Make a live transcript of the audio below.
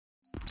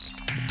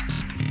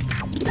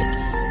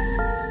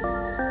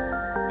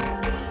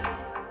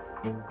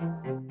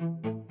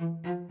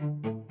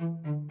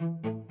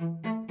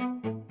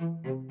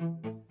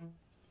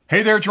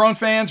Hey there drone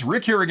fans,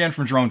 Rick here again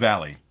from Drone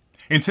Valley.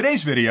 In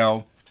today's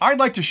video, I'd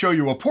like to show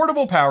you a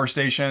portable power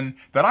station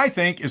that I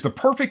think is the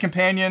perfect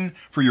companion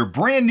for your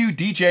brand new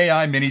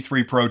DJI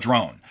Mni3 Pro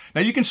drone.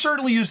 Now you can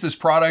certainly use this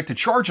product to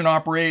charge and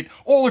operate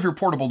all of your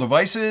portable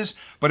devices,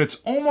 but it's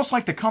almost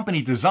like the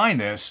company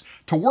designed this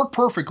to work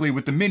perfectly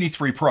with the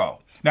Mni3 Pro.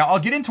 Now I'll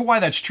get into why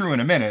that's true in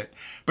a minute,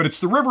 but it's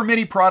the River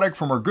Mini product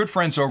from our good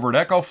friends over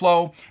at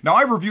EcoFlow. Now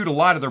I've reviewed a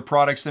lot of their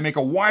products. They make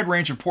a wide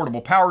range of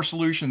portable power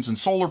solutions and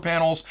solar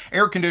panels,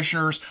 air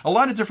conditioners, a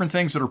lot of different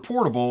things that are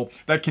portable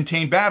that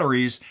contain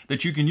batteries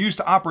that you can use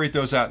to operate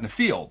those out in the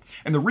field.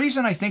 And the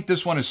reason I think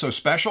this one is so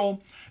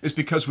special is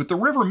because with the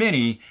River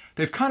Mini,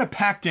 they've kind of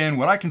packed in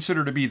what I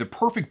consider to be the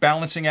perfect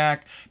balancing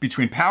act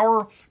between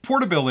power,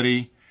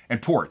 portability,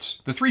 and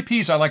ports. The 3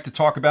 Ps I like to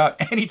talk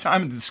about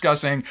anytime I'm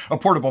discussing a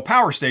portable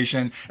power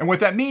station. And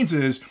what that means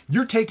is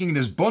you're taking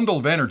this bundle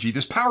of energy,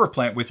 this power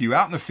plant with you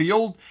out in the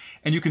field,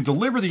 and you can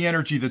deliver the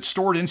energy that's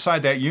stored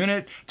inside that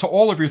unit to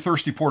all of your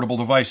thirsty portable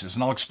devices.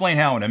 And I'll explain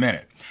how in a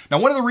minute. Now,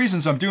 one of the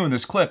reasons I'm doing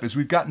this clip is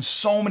we've gotten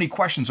so many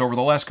questions over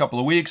the last couple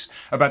of weeks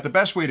about the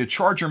best way to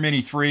charge your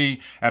Mini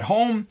 3 at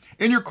home,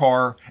 in your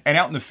car, and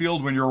out in the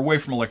field when you're away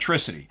from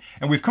electricity.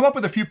 And we've come up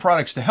with a few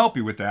products to help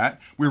you with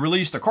that. We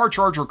released a car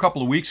charger a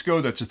couple of weeks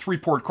ago that's a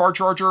 3-port car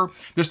charger.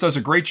 This does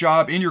a great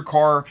job in your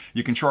car.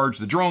 You can charge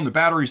the drone, the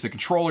batteries, the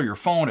controller, your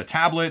phone, a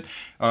tablet,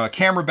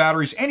 camera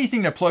batteries,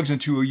 anything that plugs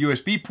into a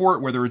USB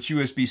port, whether it's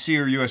USB-C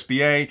or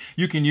USB-A,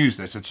 you can use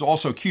this. It's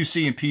also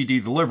QC and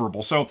PD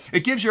deliverable, so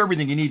it gives you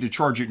everything you need to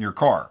charge it in your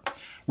car.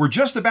 We're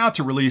just about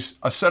to release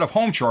a set of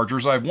home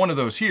chargers. I have one of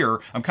those here.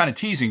 I'm kind of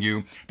teasing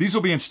you. These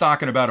will be in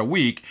stock in about a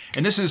week,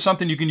 and this is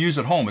something you can use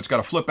at home. It's got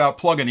a flip-out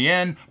plug in the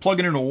end, plug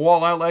it into a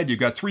wall outlet.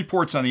 You've got 3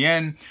 ports on the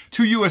end,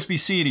 2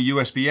 USB-C and a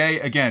USB-A.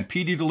 Again,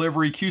 PD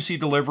delivery, QC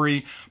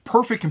delivery,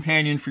 perfect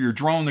companion for your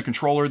drone, the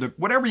controller,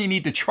 whatever you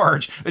need to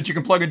charge that you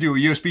can plug into a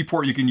USB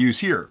port you can use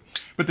here.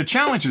 But the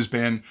challenge has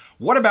been,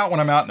 what about when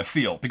I'm out in the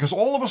field? Because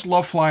all of us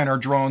love flying our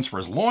drones for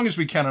as long as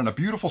we can on a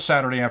beautiful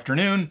Saturday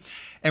afternoon.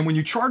 And when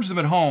you charge them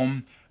at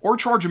home or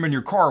charge them in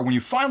your car, when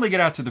you finally get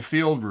out to the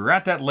field, we're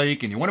at that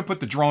lake and you want to put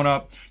the drone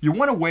up, you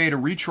want a way to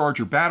recharge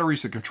your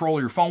batteries, the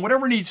controller, your phone,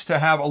 whatever needs to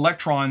have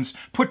electrons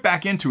put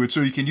back into it so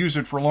you can use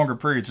it for longer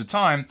periods of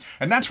time.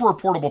 And that's where a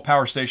portable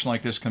power station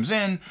like this comes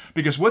in,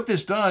 because what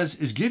this does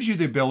is gives you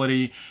the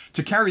ability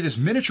to carry this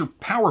miniature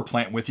power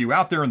plant with you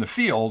out there in the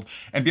field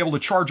and be able to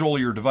charge all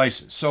of your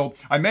devices. So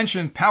I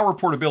mentioned power,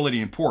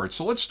 portability, and ports.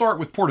 So let's start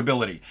with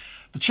portability.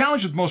 The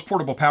challenge with most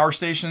portable power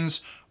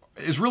stations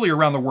is really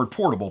around the word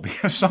portable,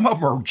 because some of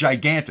them are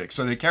gigantic.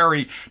 So they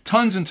carry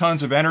tons and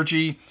tons of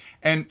energy.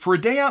 And for a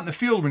day out in the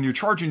field when you're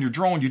charging your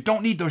drone, you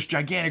don't need those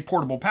gigantic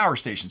portable power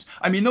stations.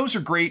 I mean, those are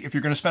great if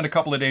you're going to spend a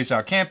couple of days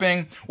out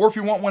camping, or if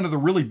you want one of the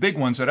really big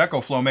ones that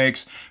EcoFlow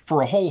makes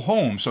for a whole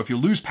home. So if you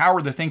lose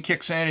power, the thing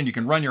kicks in and you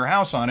can run your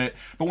house on it.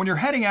 But when you're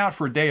heading out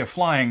for a day of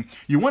flying,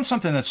 you want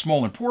something that's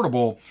small and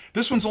portable.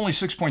 This one's only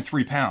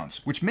 6.3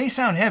 pounds, which may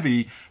sound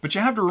heavy, but you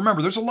have to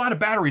remember there's a lot of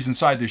batteries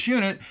inside this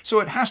unit,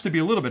 so it has to be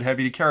a little bit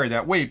heavy to carry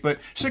that weight. But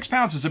 6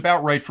 pounds is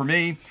about right for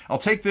me. I'll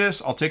take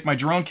this, I'll take my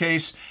drone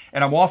case,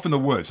 and I'm off in the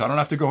woods. I don't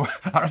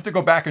have to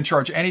go back and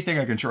charge anything.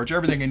 I can charge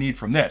everything I need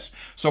from this.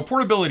 So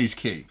portability is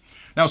key.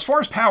 Now, as far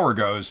as power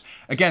goes,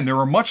 again, there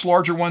are much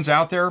larger ones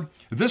out there.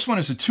 This one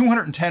is a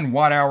 210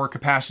 watt-hour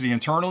capacity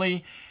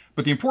internally,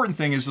 but the important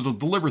thing is it'll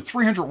deliver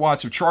 300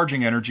 watts of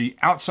charging energy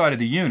outside of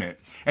the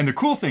unit. And the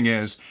cool thing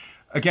is,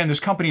 again, this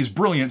company is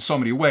brilliant in so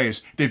many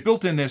ways. They've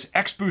built in this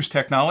X-Boost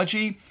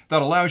technology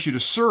that allows you to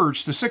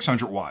surge to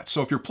 600 watts.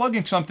 So if you're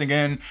plugging something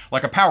in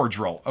like a power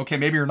drill, okay,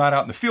 maybe you're not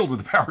out in the field with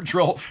a power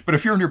drill, but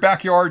if you're in your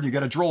backyard and you got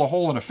to drill a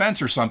hole in a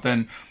fence or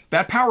something,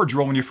 that power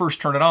drill, when you first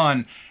turn it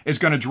on, is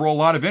going to draw a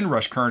lot of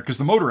inrush current because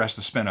the motor has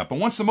to spin up. But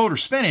once the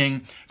motor's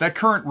spinning, that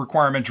current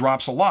requirement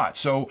drops a lot.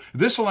 So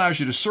this allows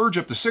you to surge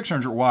up to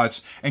 600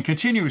 watts and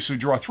continuously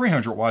draw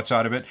 300 watts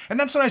out of it. And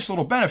that's a nice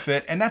little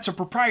benefit. And that's a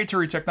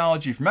proprietary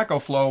technology from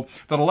EcoFlow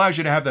that allows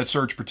you to have that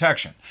surge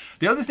protection.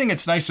 The other thing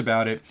that's nice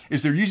about it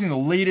is they're using the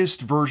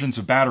latest versions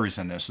of batteries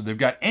in this. So they've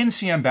got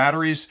NCM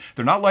batteries.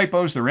 They're not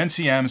LiPos, they're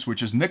NCMs,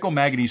 which is nickel,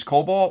 manganese,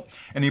 cobalt.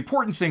 And the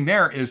important thing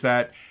there is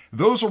that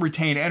those will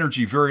retain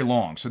energy very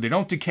long. So they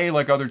don't decay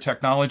like other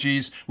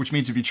technologies, which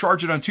means if you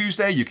charge it on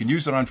Tuesday, you can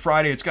use it on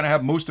Friday. It's going to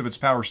have most of its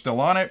power still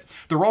on it.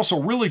 They're also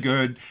really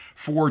good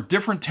for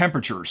different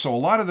temperatures. So a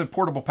lot of the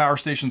portable power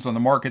stations on the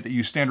market that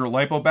use standard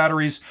LiPo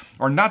batteries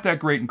are not that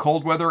great in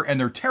cold weather, and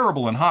they're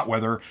terrible in hot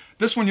weather.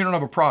 This one, you don't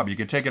have a problem. You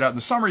can take it out in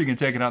the summer, you can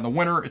take it out in the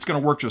winter. It's going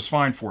to work just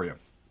fine for you.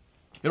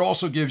 It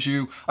also gives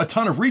you a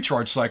ton of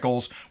recharge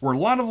cycles, where a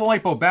lot of the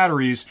LiPo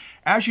batteries,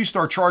 as you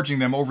start charging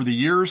them over the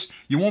years,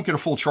 you won't get a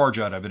full charge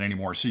out of it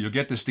anymore. So you'll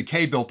get this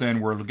decay built in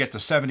where it'll get to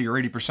 70 or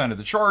 80% of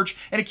the charge,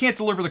 and it can't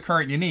deliver the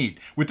current you need.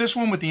 With this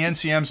one, with the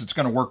NCMs, it's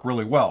going to work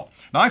really well.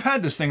 Now, I've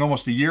had this thing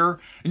almost a year,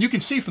 and you can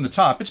see from the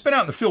top, it's been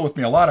out in the field with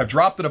me a lot. I've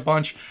dropped it a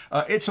bunch.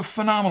 It's a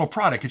phenomenal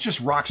product. It's just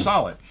rock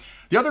solid.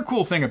 The other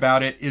cool thing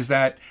about it is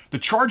that the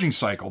charging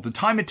cycle, the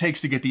time it takes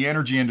to get the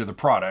energy into the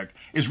product,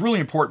 is really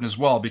important as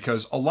well,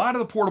 because a lot of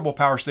the portable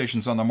power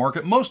stations on the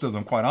market, most of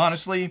them quite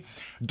honestly,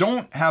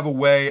 don't have a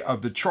way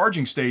of the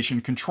charging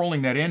station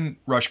controlling that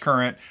inrush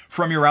current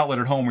from your outlet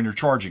at home when you're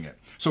charging it.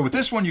 So with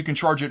this one, you can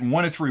charge it in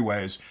one of three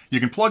ways.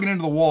 You can plug it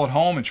into the wall at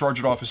home and charge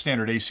it off a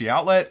standard AC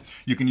outlet.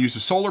 You can use a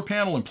solar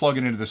panel and plug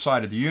it into the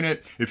side of the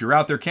unit. If you're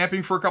out there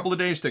camping for a couple of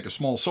days, take a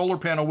small solar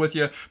panel with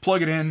you,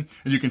 plug it in,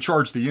 and you can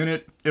charge the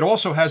unit. It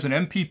also has an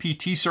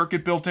MPPT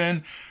circuit built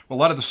in. A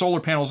lot of the solar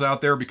panels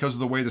out there, because of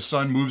the way the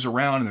sun moves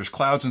around and there's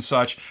clouds and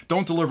such,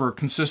 don't deliver a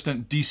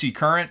consistent DC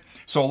current.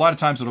 So a lot of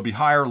times it'll be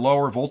higher,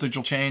 lower, voltage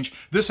will change.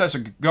 This has a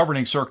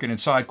governing circuit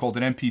inside called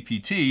an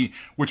MPPT,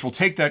 which will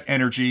take that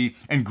energy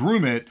and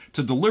groom it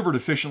to deliver it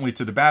efficiently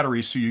to the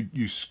battery, so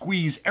you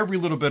squeeze every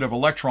little bit of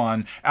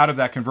electron out of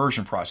that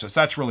conversion process.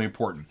 That's really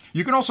important.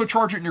 You can also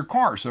charge it in your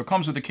car. So it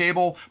comes with a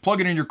cable,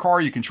 plug it in your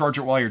car, you can charge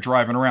it while you're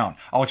driving around.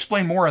 I'll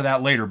explain more of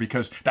that later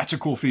because that's a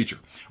cool feature.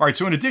 All right,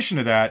 so in addition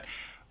to that,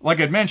 like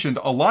I'd mentioned,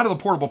 a lot of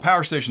the portable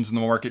power stations in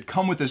the market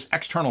come with this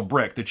external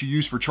brick that you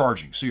use for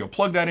charging. So you'll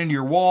plug that into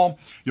your wall,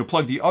 you'll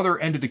plug the other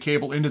end of the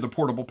cable into the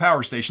portable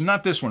power station,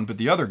 not this one, but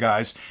the other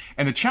guys.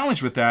 And the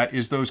challenge with that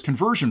is those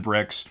conversion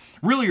bricks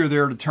really are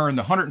there to turn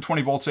the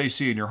 120 volts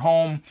AC in your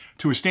home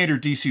to a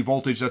standard DC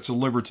voltage that's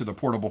delivered to the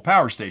portable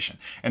power station.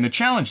 And the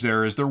challenge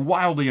there is they're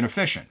wildly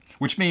inefficient,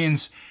 which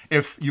means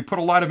if you put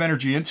a lot of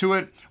energy into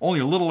it, only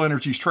a little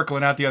energy is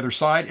trickling out the other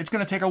side, it's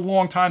going to take a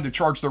long time to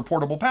charge their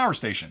portable power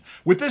station.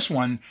 With this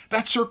one,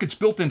 that circuit's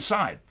built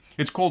inside.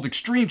 It's called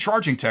extreme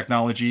charging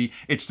technology.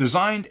 It's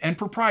designed and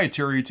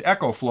proprietary to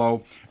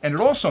EcoFlow, and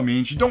it also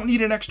means you don't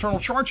need an external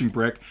charging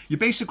brick. You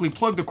basically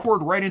plug the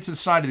cord right into the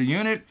side of the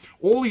unit.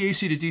 All the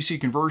AC to DC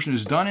conversion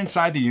is done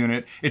inside the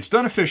unit. It's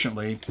done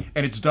efficiently,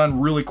 and it's done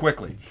really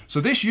quickly.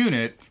 So this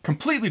unit,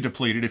 completely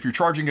depleted, if you're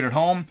charging it at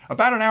home,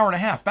 about an hour and a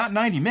half, about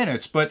 90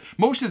 minutes, but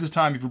most of the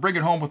time, if you bring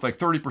it home with like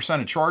 30%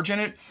 of charge in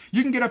it,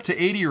 you can get up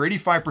to 80 or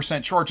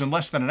 85% charge in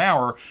less than an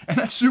hour, and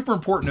that's super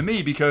important to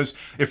me because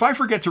if I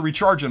forget to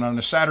recharge it on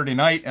a Saturday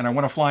night and I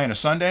want to fly on a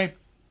Sunday,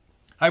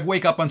 I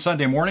wake up on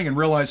Sunday morning and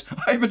realize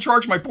I haven't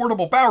charged my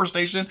portable power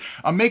station.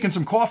 I'm making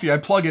some coffee. I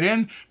plug it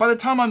in. By the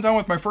time I'm done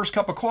with my first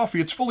cup of coffee,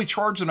 it's fully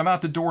charged and I'm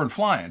out the door and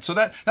flying. So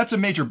that's a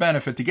major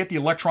benefit, to get the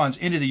electrons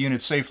into the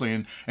unit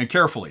safely and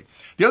carefully.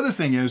 The other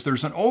thing is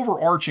there's an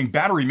overarching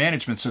battery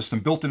management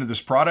system built into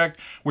this product,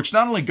 which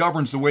not only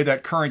governs the way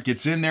that current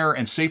gets in there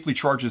and safely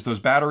charges those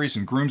batteries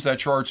and grooms that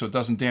charge so it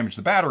doesn't damage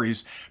the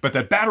batteries, but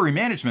that battery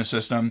management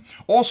system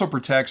also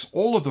protects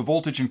all of the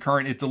voltage and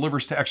current it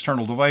delivers to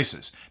external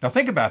devices. Now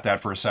think about that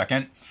for a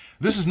second.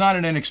 This is not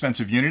an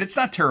inexpensive unit. It's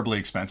not terribly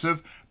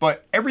expensive,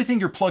 but everything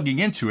you're plugging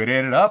into it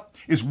added up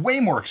is way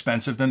more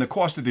expensive than the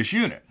cost of this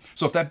unit.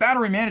 So if that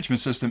battery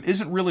management system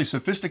isn't really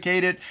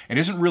sophisticated and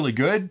isn't really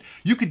good,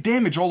 you could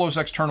damage all those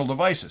external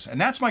devices.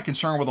 And that's my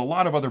concern with a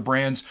lot of other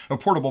brands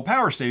of portable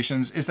power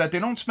stations, is that they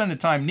don't spend the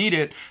time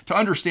needed to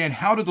understand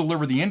how to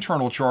deliver the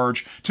internal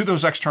charge to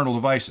those external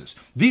devices.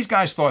 These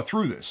guys thought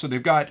through this. So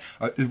they've got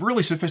a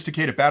really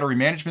sophisticated battery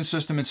management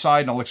system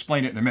inside, and I'll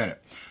explain it in a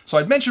minute. So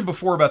I'd mentioned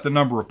before about the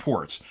number of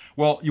ports.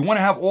 Well, you want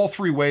to have all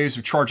three ways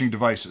of charging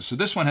devices. So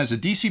this one has a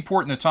DC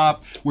port in the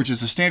top, which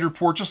is a standard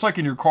port, just like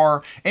in your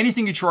car.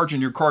 Anything you charge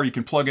in your car, you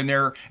can plug in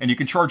there and you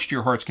can charge to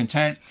your heart's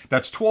content.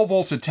 That's 12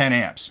 volts at 10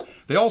 amps.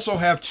 They also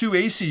have two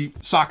AC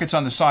sockets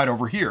on the side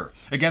over here.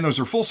 Again, those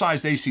are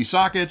full-sized AC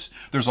sockets.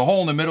 There's a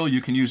hole in the middle.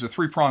 You can use a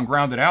 3-prong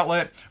grounded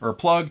outlet or a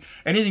plug.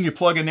 Anything you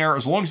plug in there,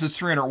 as long as it's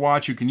 300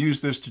 watts, you can use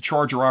this to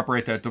charge or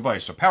operate that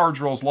device. So power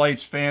drills,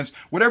 lights, fans,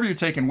 whatever you're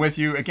taking with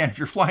you. Again, if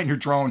you're flying your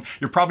drone,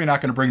 you're probably not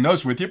going to bring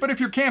those with you, but if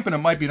you're camping, it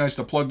might be nice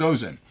to plug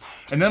those in.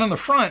 And then on the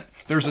front,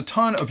 there's a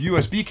ton of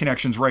USB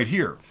connections right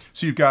here.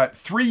 So you've got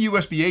 3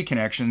 USB-A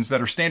connections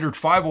that are standard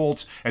 5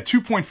 volts at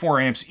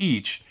 2.4 amps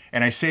each.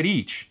 And I said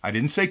each, I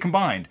didn't say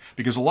combined,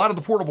 because a lot of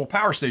the portable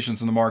power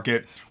stations in the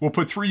market will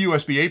put 3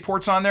 USB-A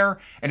ports on there,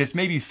 and it's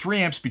maybe 3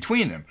 amps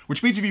between them,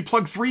 which means if you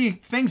plug 3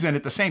 things in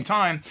at the same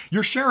time,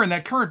 you're sharing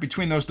that current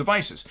between those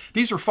devices.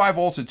 These are 5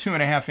 volts at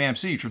 2.5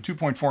 amps each, or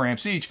 2.4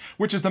 amps each,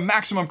 which is the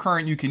maximum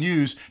current you can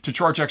use to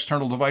charge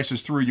external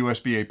devices through a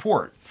USB-A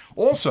port.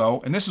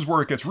 Also, and this is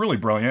where it gets really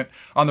brilliant,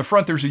 on the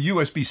front there's a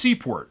USB-C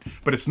port,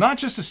 but it's not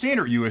just a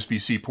standard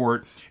USB-C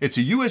port, it's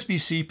a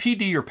USB-C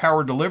PD or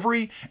power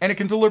delivery, and it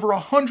can deliver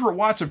 100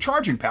 watts of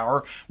charging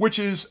power, which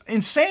is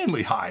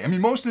insanely high. I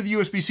mean, most of the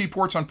USB-C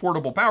ports on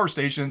portable power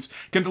stations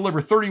can deliver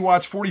 30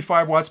 watts,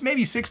 45 watts,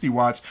 maybe 60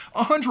 watts.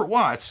 100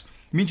 watts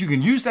means you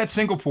can use that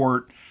single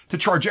port to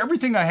charge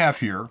everything I have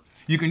here.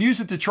 You can use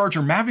it to charge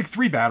your Mavic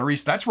 3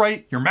 batteries. That's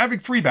right, your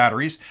Mavic 3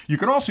 batteries. You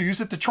can also use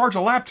it to charge a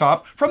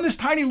laptop from this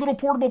tiny little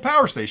portable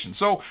power station.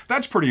 So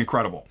that's pretty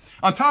incredible.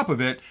 On top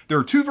of it, there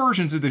are 2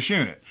 versions of this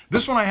unit.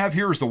 This one I have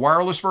here is the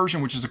wireless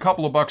version, which is a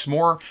couple of bucks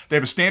more. They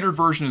have a standard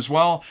version as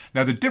well.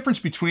 Now the difference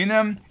between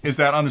them is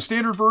that on the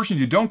standard version,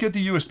 you don't get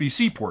the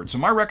USB-C port. So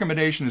my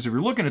recommendation is if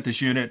you're looking at this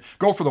unit,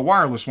 go for the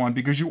wireless one,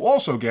 because you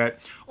also get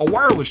a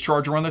wireless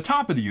charger on the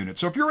top of the unit.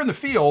 So if you're in the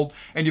field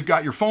and you've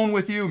got your phone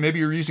with you, maybe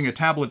you're using a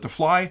tablet to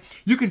fly,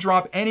 You can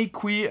drop any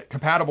Qi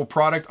compatible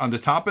product on the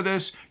top of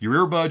this, your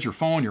earbuds, your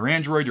phone, your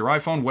Android, your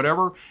iPhone,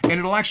 whatever, and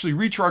it'll actually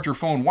recharge your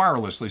phone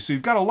wirelessly. So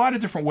you've got a lot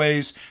of different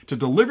ways to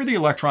deliver the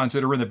electrons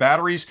that are in the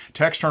batteries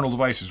to external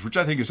devices, which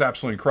I think is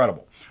absolutely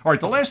incredible. All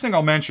right, the last thing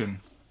I'll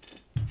mention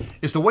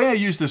is the way I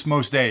use this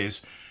most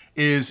days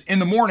is in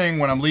the morning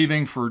when I'm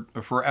leaving for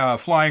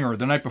flying, or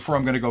the night before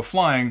I'm going to go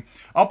flying,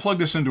 I'll plug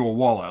this into a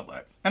wall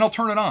outlet and I'll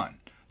turn it on.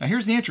 Now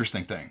here's the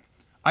interesting thing.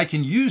 I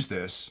can use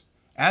this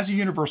as a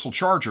universal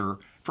charger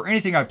for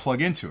anything I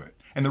plug into it.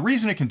 And the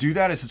reason it can do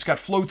that is it's got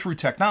flow-through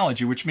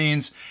technology, which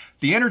means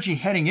the energy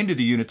heading into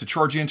the unit to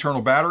charge the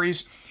internal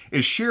batteries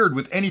is shared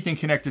with anything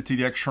connected to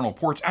the external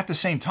ports at the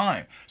same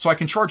time. So I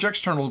can charge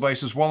external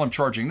devices while I'm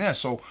charging this.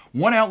 So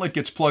one outlet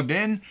gets plugged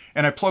in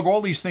and I plug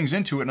all these things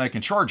into it and I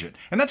can charge it.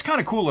 And that's kind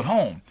of cool at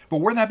home. But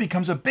where that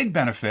becomes a big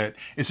benefit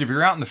is if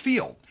you're out in the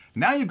field.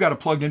 Now you've got it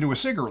plugged into a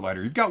cigarette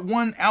lighter. You've got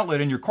one outlet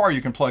in your car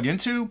you can plug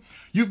into.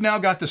 You've now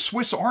got the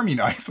Swiss Army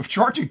knife of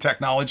charging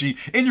technology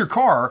in your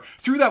car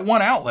through that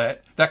one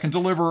outlet that can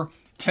deliver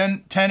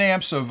 10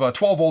 amps of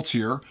 12 volts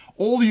here,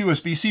 all the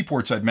USB-C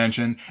ports I'd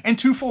mentioned, and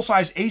 2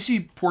 full-size AC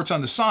ports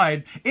on the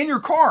side in your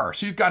car.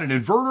 So you've got an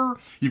inverter,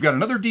 you've got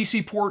another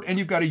DC port, and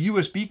you've got a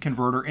USB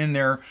converter in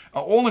there,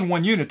 all in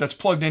one unit that's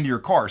plugged into your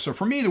car. So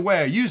for me, the way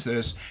I use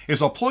this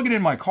is I'll plug it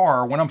in my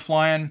car when I'm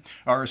flying,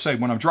 or say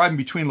when I'm driving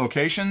between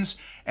locations,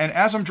 and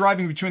as I'm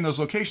driving between those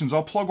locations,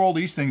 I'll plug all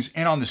these things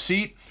in on the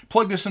seat,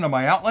 plug this into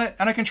my outlet,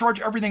 and I can charge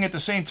everything at the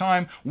same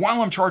time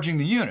while I'm charging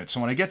the unit. So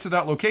when I get to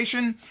that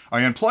location,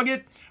 I unplug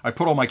it, I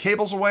put all my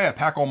cables away, I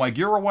pack all my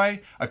gear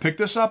away, I pick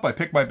this up, I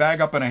pick my bag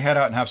up, and I head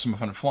out and have some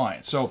fun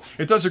flying. So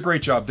it does a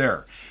great job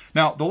there.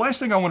 Now, the last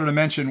thing I wanted to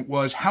mention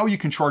was how you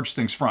can charge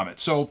things from it.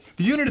 So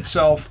the unit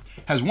itself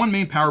has one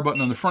main power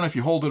button on the front. If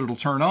you hold it, it'll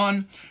turn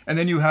on. And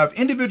then you have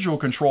individual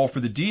control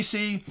for the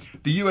DC,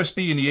 the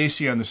USB, and the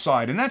AC on the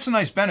side. And that's a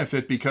nice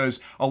benefit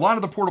because a lot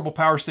of the portable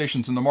power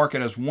stations in the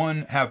market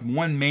have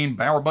one main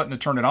power button to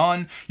turn it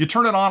on. You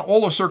turn it on,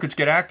 all those circuits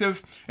get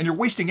active, and you're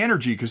wasting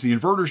energy because the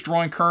inverter's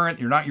drawing current.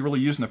 You're not really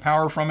using the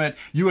power from it.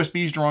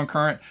 USB's drawing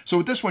current. So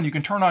with this one, you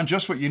can turn on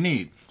just what you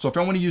need. So if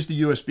I want to use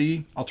the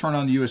USB, I'll turn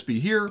on the USB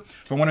here.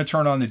 If I want to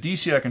turn on the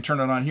DC, I can turn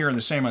it on here, and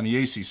the same on the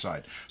AC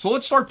side. So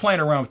let's start playing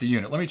around with the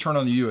unit. Let me turn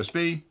on the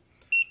USB.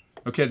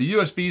 Okay, the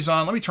USB's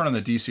on. Let me turn on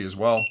the DC as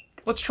well.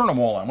 Let's turn them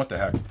all on. What the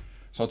heck?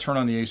 So I'll turn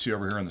on the AC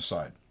over here on the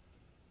side.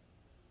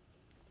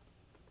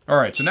 All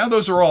right, so now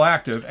those are all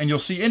active, and you'll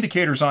see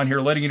indicators on here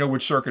letting you know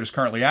which circuit is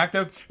currently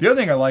active. The other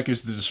thing I like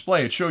is the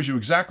display. It shows you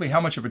exactly how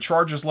much of a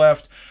charge is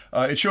left.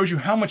 It shows you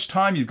how much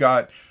time you've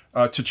got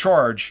to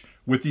charge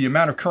with the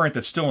amount of current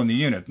that's still in the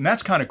unit. And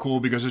that's kind of cool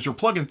because as you're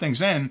plugging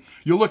things in,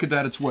 you'll look at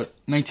that, it's what,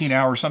 19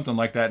 hours, something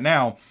like that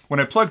now. When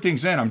I plug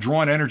things in, I'm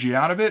drawing energy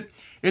out of it.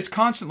 It's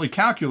constantly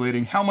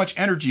calculating how much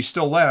energy is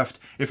still left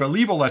if I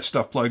leave all that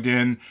stuff plugged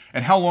in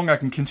and how long I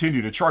can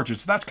continue to charge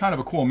it. So that's kind of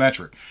a cool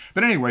metric.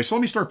 But anyway, so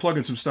let me start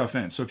plugging some stuff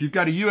in. So if you've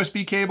got a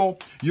USB cable,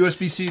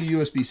 USB-C to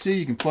USB-C,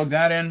 you can plug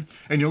that in.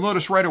 And you'll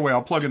notice right away,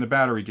 I'll plug in the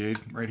battery gauge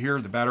right here,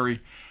 the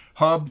battery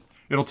hub.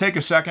 It'll take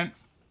a second.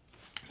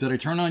 Did I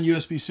turn on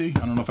USB-C? I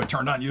don't know if I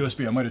turned on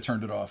USB. I might have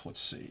turned it off.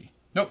 Let's see.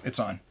 Nope, it's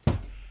on.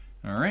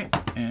 All right,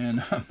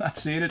 and I'm not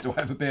seeing it. Do I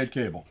have a bad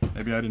cable?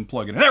 Maybe I didn't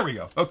plug it in. There we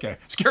go. Okay,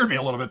 scared me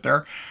a little bit there.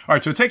 All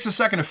right, so it takes a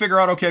second to figure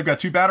out, okay, I've got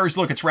 2 batteries.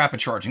 Look, it's rapid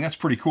charging. That's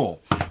pretty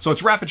cool. So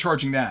it's rapid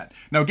charging that.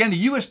 Now, again,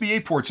 the USB-A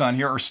ports on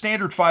here are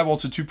standard 5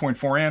 volts at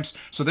 2.4 amps,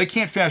 so they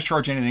can't fast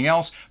charge anything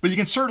else, but you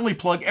can certainly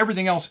plug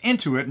everything else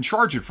into it and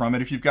charge it from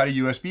it if you've got a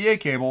USB-A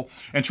cable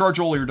and charge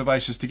all your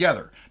devices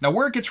together. Now,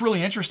 where it gets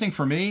really interesting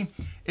for me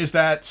is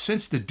that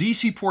since the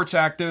DC port's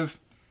active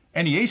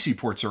and the AC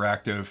ports are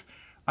active,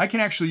 I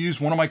can actually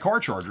use one of my car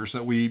chargers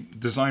that we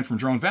designed from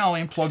Drone Valley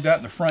and plug that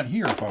in the front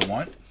here if I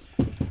want.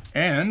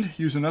 And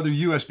use another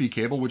USB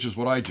cable, which is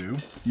what I do,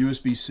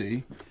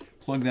 USB-C,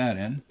 plug that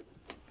in.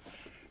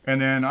 And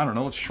then, I don't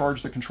know, let's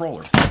charge the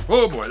controller.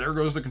 Oh boy, there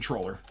goes the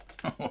controller.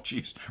 Oh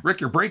geez,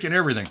 Rick, you're breaking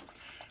everything.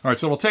 All right,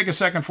 so it'll take a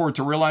second for it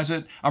to realize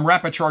it. I'm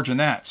rapid charging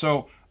that.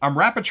 So I'm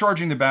rapid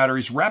charging the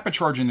batteries, rapid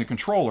charging the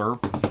controller.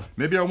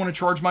 Maybe I want to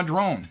charge my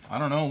drone. I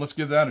don't know, let's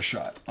give that a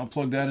shot. I'll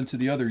plug that into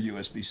the other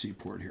USB-C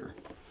port here.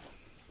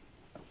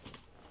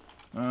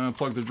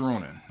 Plug the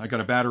drone in. I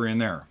got a battery in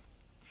there.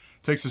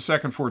 Takes a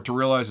second for it to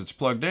realize it's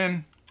plugged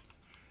in.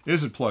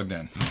 Is it plugged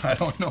in? I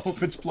don't know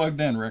if it's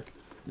plugged in, Rick.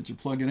 Did you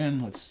plug it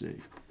in? Let's see.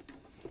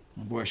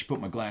 Oh boy, I should put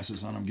my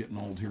glasses on. I'm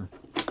getting old here.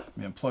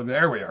 Man, plug.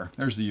 There we are.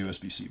 There's the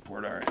USB-C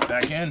port. All right,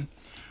 back in.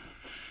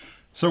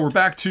 So we're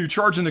back to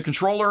charging the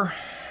controller,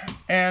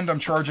 and I'm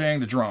charging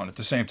the drone at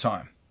the same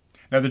time.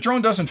 Now the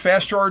drone doesn't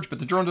fast charge, but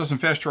the drone doesn't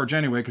fast charge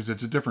anyway because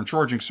it's a different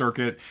charging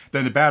circuit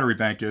than the battery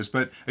bank is.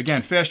 But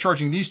again, fast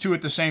charging these two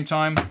at the same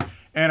time.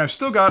 And I've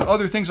still got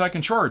other things I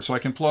can charge. So I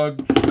can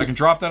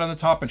drop that on the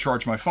top and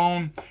charge my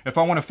phone. If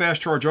I want to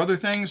fast charge other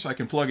things, I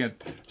can plug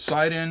it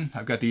side in.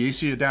 I've got the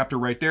AC adapter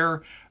right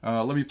there.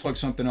 Let me plug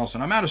something else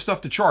in. I'm out of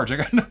stuff to charge. I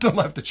got nothing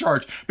left to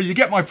charge. But you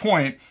get my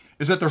point.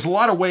 is that there's a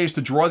lot of ways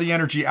to draw the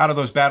energy out of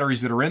those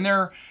batteries that are in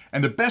there.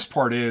 And the best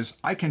part is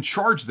I can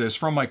charge this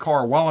from my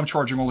car while I'm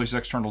charging all these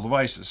external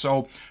devices.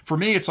 So for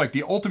me, it's like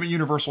the ultimate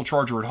universal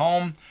charger at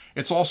home.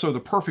 It's also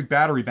the perfect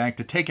battery bank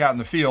to take out in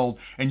the field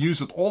and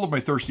use with all of my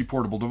thirsty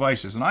portable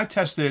devices. And I've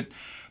tested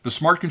the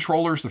smart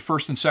controllers, the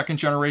first and second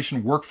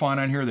generation, work fine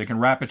on here. They can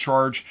rapid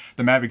charge.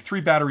 The Mavic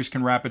 3 batteries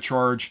can rapid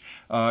charge.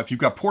 If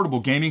you've got portable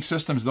gaming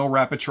systems, they'll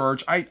rapid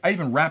charge. I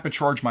even rapid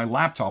charge my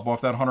laptop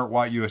off that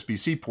 100-watt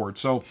USB-C port.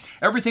 So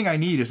everything I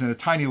need is in a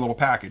tiny little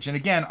package. And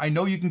again, I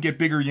know you can get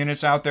bigger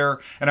units out there,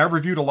 and I've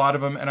reviewed a lot of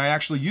them, and I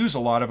actually use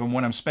a lot of them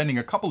when I'm spending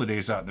a couple of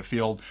days out in the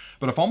field.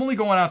 But if I'm only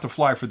going out to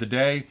fly for the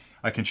day,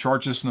 I can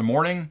charge this in the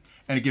morning,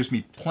 and it gives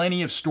me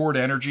plenty of stored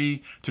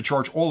energy to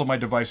charge all of my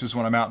devices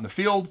when I'm out in the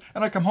field,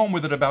 and I come home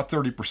with it about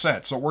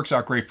 30%, so it works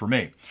out great for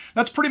me.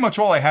 That's pretty much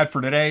all I had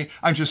for today.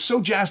 I'm just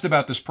so jazzed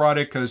about this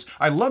product because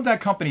I love that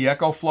company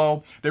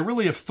EcoFlow. They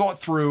really have thought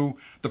through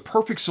the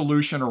perfect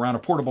solution around a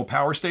portable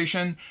power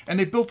station, and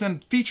they built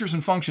in features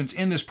and functions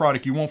in this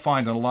product you won't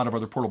find on a lot of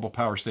other portable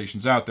power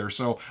stations out there.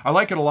 So I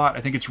like it a lot.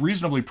 I think it's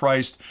reasonably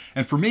priced,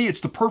 and for me, it's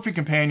the perfect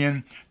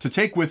companion to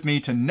take with me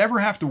to never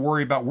have to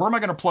worry about where am I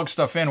going to plug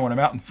stuff in when I'm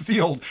out in the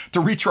field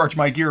to recharge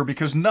my gear,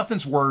 because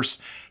nothing's worse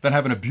than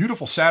having a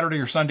beautiful Saturday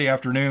or Sunday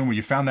afternoon where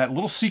you found that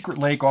little secret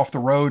lake off the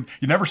road.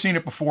 You've never seen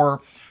it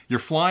before. You're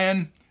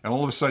flying, and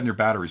all of a sudden your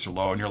batteries are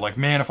low, and you're like,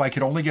 man, if I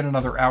could only get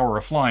another hour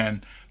of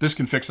flying, this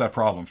can fix that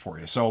problem for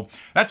you. So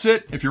that's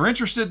it. If you're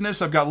interested in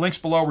this, I've got links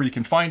below where you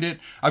can find it.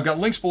 I've got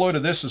links below to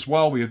this as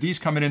well. We have these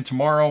coming in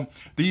tomorrow.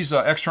 These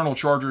external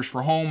chargers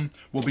for home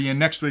will be in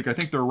next week. I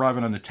think they're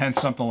arriving on the 10th,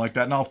 something like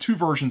that. And I'll have two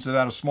versions of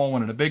that, a small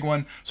one and a big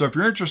one. So if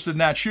you're interested in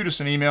that, shoot us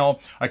an email.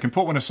 I can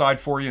put one aside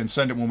for you and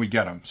send it when we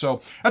get them.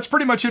 So that's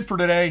pretty much it for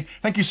today.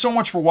 Thank you so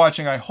much for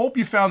watching. I hope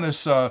you found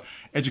this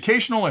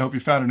educational. I hope you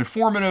found it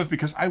informative,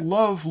 because I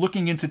love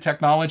looking into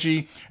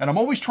technology, and I'm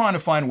always trying to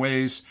find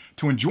ways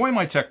to enjoy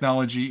my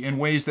technology in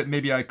ways that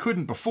maybe I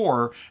couldn't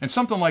before, and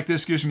something like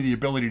this gives me the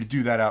ability to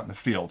do that out in the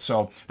field.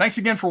 So thanks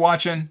again for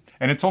watching,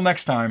 and until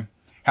next time,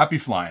 happy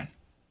flying.